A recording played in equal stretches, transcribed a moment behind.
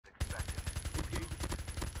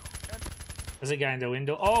There's a guy in the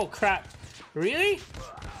window. Oh crap! Really?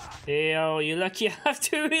 Yo, you lucky I have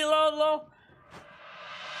to reload, lol.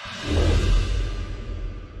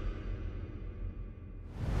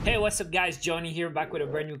 Hey, what's up guys, Johnny here, back with a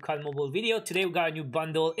brand new COD Mobile video. Today we got a new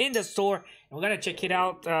bundle in the store, and we're gonna check it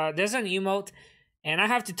out. There's an emote, and I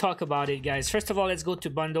have to talk about it, guys. First of all, let's go to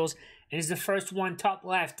bundles, and it's the first one, top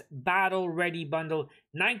left, Battle Ready bundle,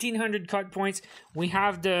 1900 COD points. We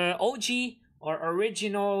have the OG, or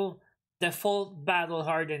original, default Battle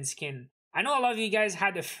Hardened skin. I know a lot of you guys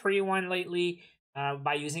had a free one lately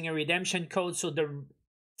by using a redemption code, so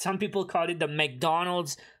some people call it the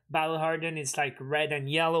McDonald's Battle Hardened. It's like red and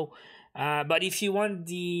yellow, but if you want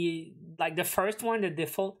the first one, the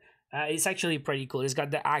default, it's actually pretty cool. It's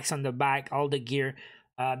got the axe on the back, all the gear,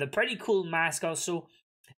 the pretty cool mask also.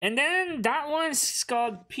 And then that one's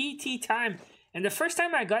called PT time, and the first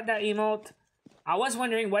time I got that emote, I was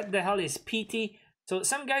wondering what the hell is PT. So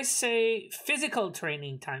some guys say physical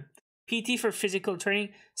training time, PT for physical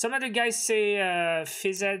training. Some other guys say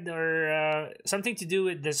phys ed, or something to do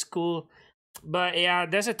with the school. But yeah,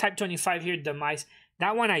 there's a type 25 here, the mice.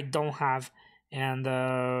 That one I don't have. And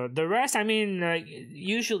the rest, I mean,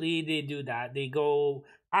 usually they do that. They go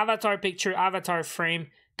avatar picture, avatar frame,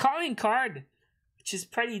 calling card, which is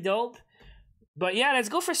pretty dope. But yeah, let's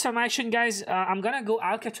go for some action, guys. I'm gonna go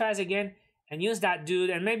Alcatraz again and use that dude,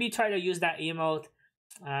 and maybe try to use that emote.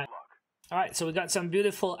 Alright, so we got some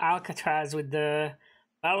beautiful Alcatraz with the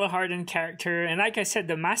Battle Hardened character, and like I said,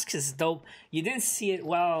 the mask is dope. You didn't see it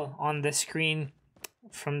well on the screen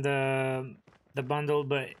from the bundle,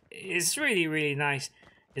 but it's really nice.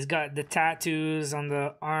 It's got the tattoos on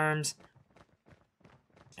the arms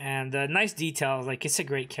and nice details. Like, it's a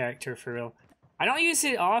great character for real. I don't use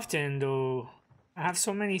it often though. I have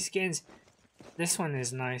so many skins. This one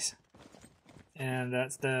is nice, and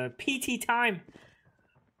that's the PT time.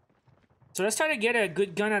 So let's try to get a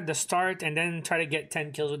good gun at the start, and then try to get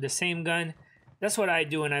 10 kills with the same gun. That's what I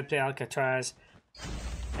do when I play Alcatraz.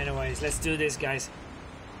 Anyways, let's do this, guys.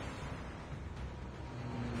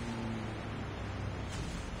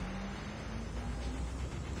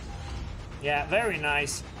 Yeah, very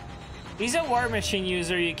nice. He's a war machine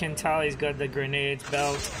user, you can tell. He's got the grenade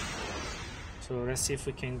belt. So let's see if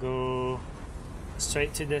we can go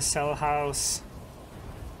straight to the cell house.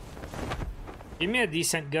 Give me a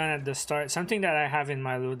decent gun at the start, something that I have in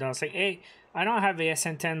my loot. I was like, hey, I don't have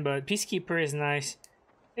ASM-10, but Peacekeeper is nice.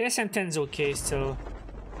 ASM-10 is okay still.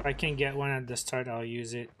 If I can get one at the start, I'll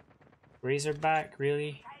use it. Razorback,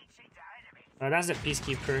 really? Oh, that's the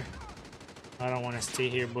Peacekeeper. I don't want to stay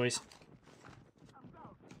here, boys.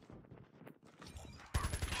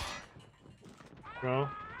 Bro.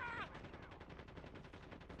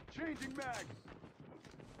 Changing mags.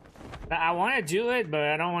 I want to do it, but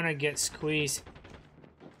I don't want to get squeezed.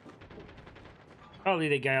 Probably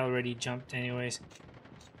the guy already jumped anyways.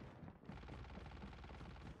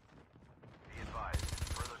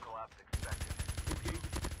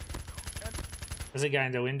 There's a guy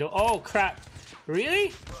in the window. Oh crap.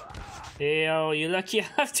 Really? Yo, you lucky I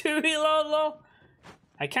have to reload, lol.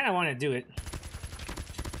 I kind of want to do it.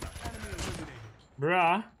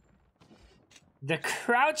 Bruh. The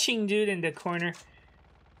crouching dude in the corner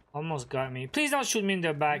almost got me. Please don't shoot me in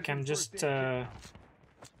the back. I'm just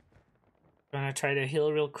gonna try to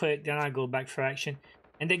heal real quick, then I'll go back for action.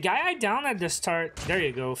 And the guy I downed at the start, there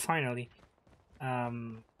you go, finally.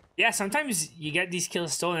 Yeah, sometimes you get these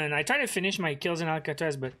kills stolen. I try to finish my kills in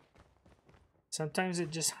Alcatraz, but sometimes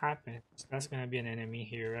it just happens. That's gonna be an enemy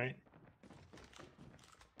here, right?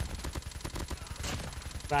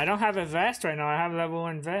 But I don't have a vest right now. I have level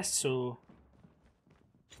 1 vest, so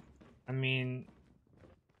I mean,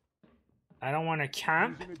 I don't want to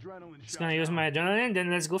camp. Just gonna use my adrenaline, then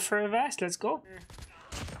let's go for a vest. Let's go.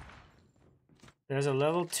 There's a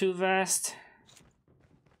level 2 vest.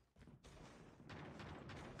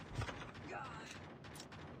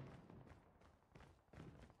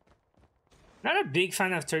 Not a big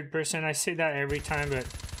fan of third person. I say that every time, but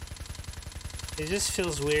it just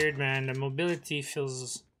feels weird, man. The mobility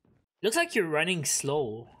feels... Looks like you're running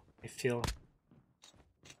slow, I feel.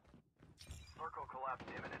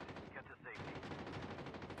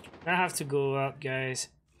 I have to go up, guys.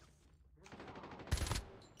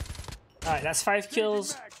 Alright, that's 5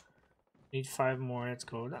 kills. Need 5 more, let's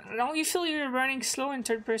go. Don't you feel you're running slow in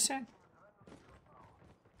third person?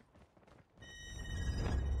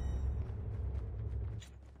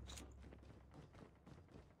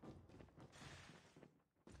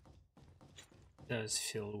 Does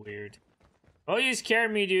feel weird. Oh, you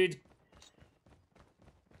scared me, dude.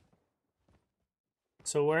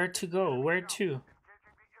 So where to go? Where to?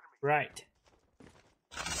 Right.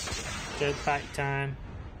 Jetpack time.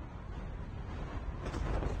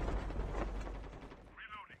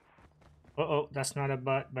 Uh-oh, that's not a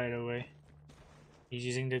bot, by the way. He's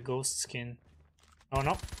using the ghost skin. Oh,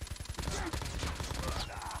 no.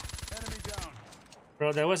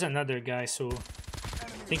 Bro, there was another guy, so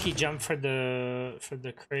I think he jumped for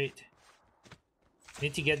the crate.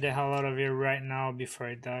 Need to get the hell out of here right now before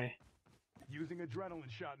I die. Using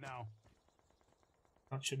adrenaline shot now.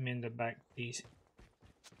 Don't shoot me in the back, please.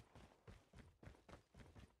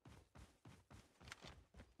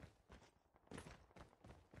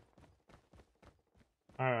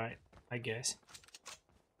 Alright, I guess.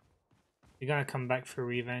 You're gonna come back for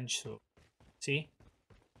revenge, so... See?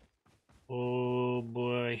 Oh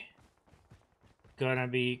boy. Gonna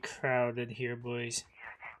be crowded here, boys.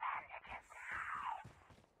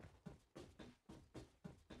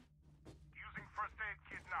 Using first aid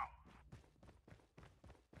kit now.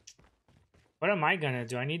 What am I gonna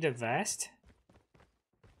do? I need a vest?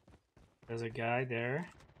 There's a guy there.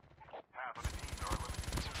 Half of the team are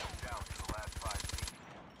eliminated. Down to the last 5 teams.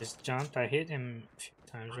 Just jumped. I hit him a few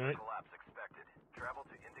times, right? Collapse expected. Travel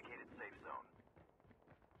to indicated safe zone.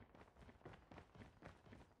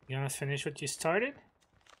 You gonna finish what you started?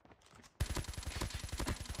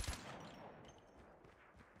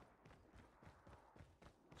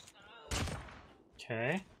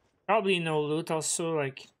 Okay. Probably no loot also,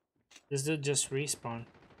 like, this dude just respawned.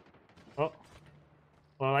 Oh.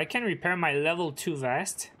 Well, I can repair my level 2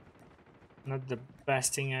 vest. Not the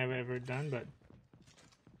best thing I've ever done, but...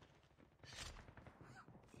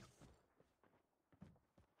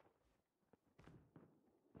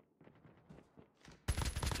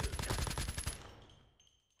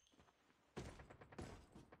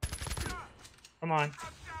 Come on.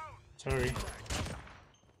 Sorry.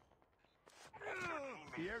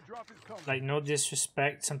 The airdrop is coming. Like, no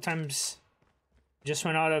disrespect. Sometimes you just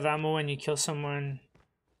run out of ammo and you kill someone.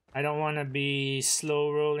 I don't want to be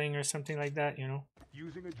slow rolling or something like that, you know?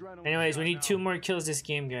 Using adrenaline. Anyways, we need 2 more kills this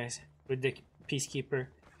game, guys. With the Peacekeeper.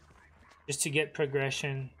 Just to get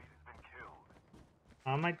progression.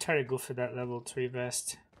 I might try to go for that level 3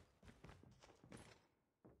 vest.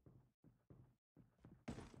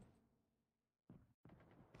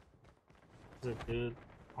 There's a dude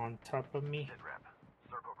on top of me.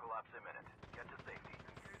 Circle collapse imminent. Get to safety.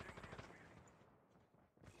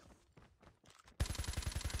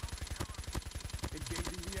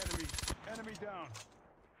 Engaging the enemy. Enemy down.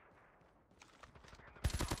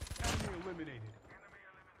 Enemy eliminated.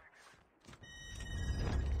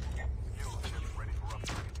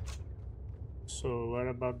 So what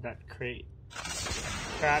about that crate?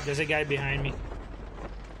 Crap, there's a guy behind me.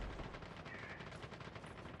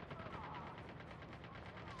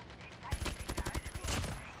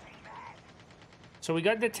 So we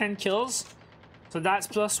got the 10 kills. So that's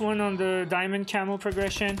 +1 on the diamond camo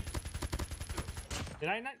progression. Did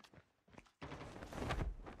I not?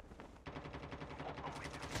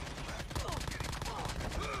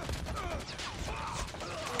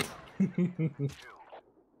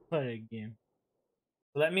 What a game.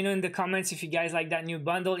 Let me know in the comments if you guys like that new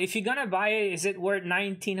bundle. If you're gonna buy it, is it worth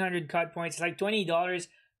 1900 COD points? It's like $20.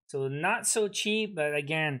 So not so cheap, but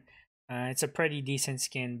again, it's a pretty decent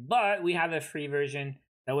skin. But we have a free version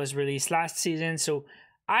that was released last season. So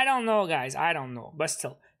I don't know, guys. I don't know. But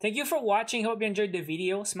still, thank you for watching. Hope you enjoyed the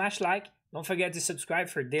video. Smash like. Don't forget to subscribe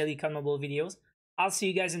for daily COD Mobile videos. I'll see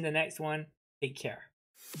you guys in the next one. Take care.